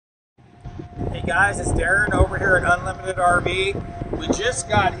Hey guys, it's Darren over here at Unlimited RV. We just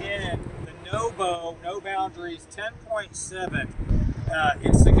got in the No Boundaries 10.7.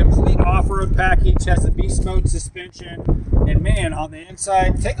 It's the complete off-road package, has the beast mode suspension, and man, on the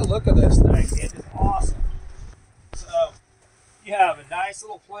inside, take a look at this thing. It is awesome. So you have a nice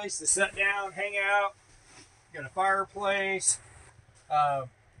little place to sit down, hang out. You got a fireplace.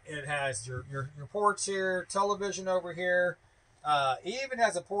 It has your porch here, television over here. It even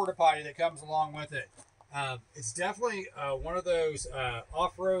has a porta potty that comes along with it. It's definitely one of those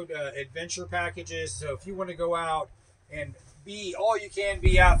off-road adventure packages. So if you want to go out and be all you can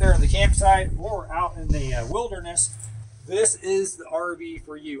be out there in the campsite or out in the wilderness, this is the RV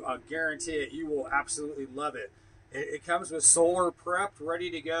for you. I guarantee it. You will absolutely love it. It comes with solar prepped, ready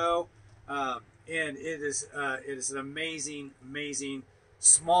to go, and it is an amazing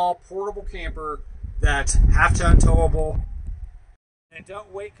small portable camper that's half-ton towable. And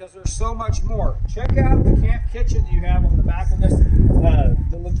don't wait, because there's so much more. Check out the camp kitchen that you have on the back of this,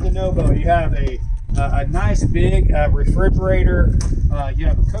 the Novo. You have a nice big refrigerator. You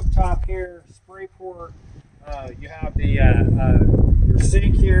have a cooktop here, spray port. You have the your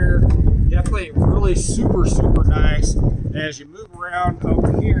sink here. Definitely really super nice. And as you move around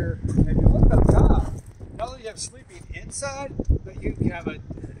over here, if you look up top, not only do you have sleeping inside, but you have a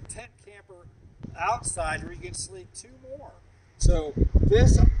tent camper outside where you can sleep two more. So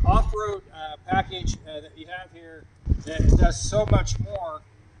this off-road package that you have here does so much more.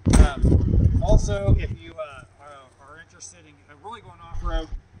 Also, if you are interested in really going off-road,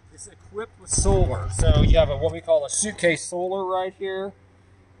 it's equipped with solar. So you have what we call a suitcase solar right here.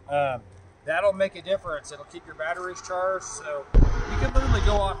 That'll make a difference. It'll keep your batteries charged. So you can literally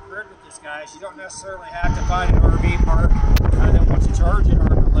go off-grid with this, guys. You don't necessarily have to find an RV park that wants to charge an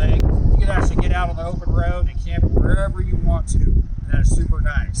RV lake. You can actually get out on the open road and camp wherever you want to. And that is super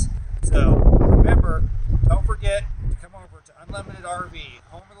nice. So remember, don't forget to come over to Unlimited RV,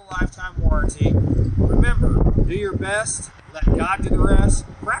 home of the lifetime warranty. Remember, do your best, let God do the rest,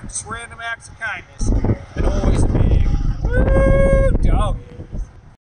 practice random acts of kindness, and always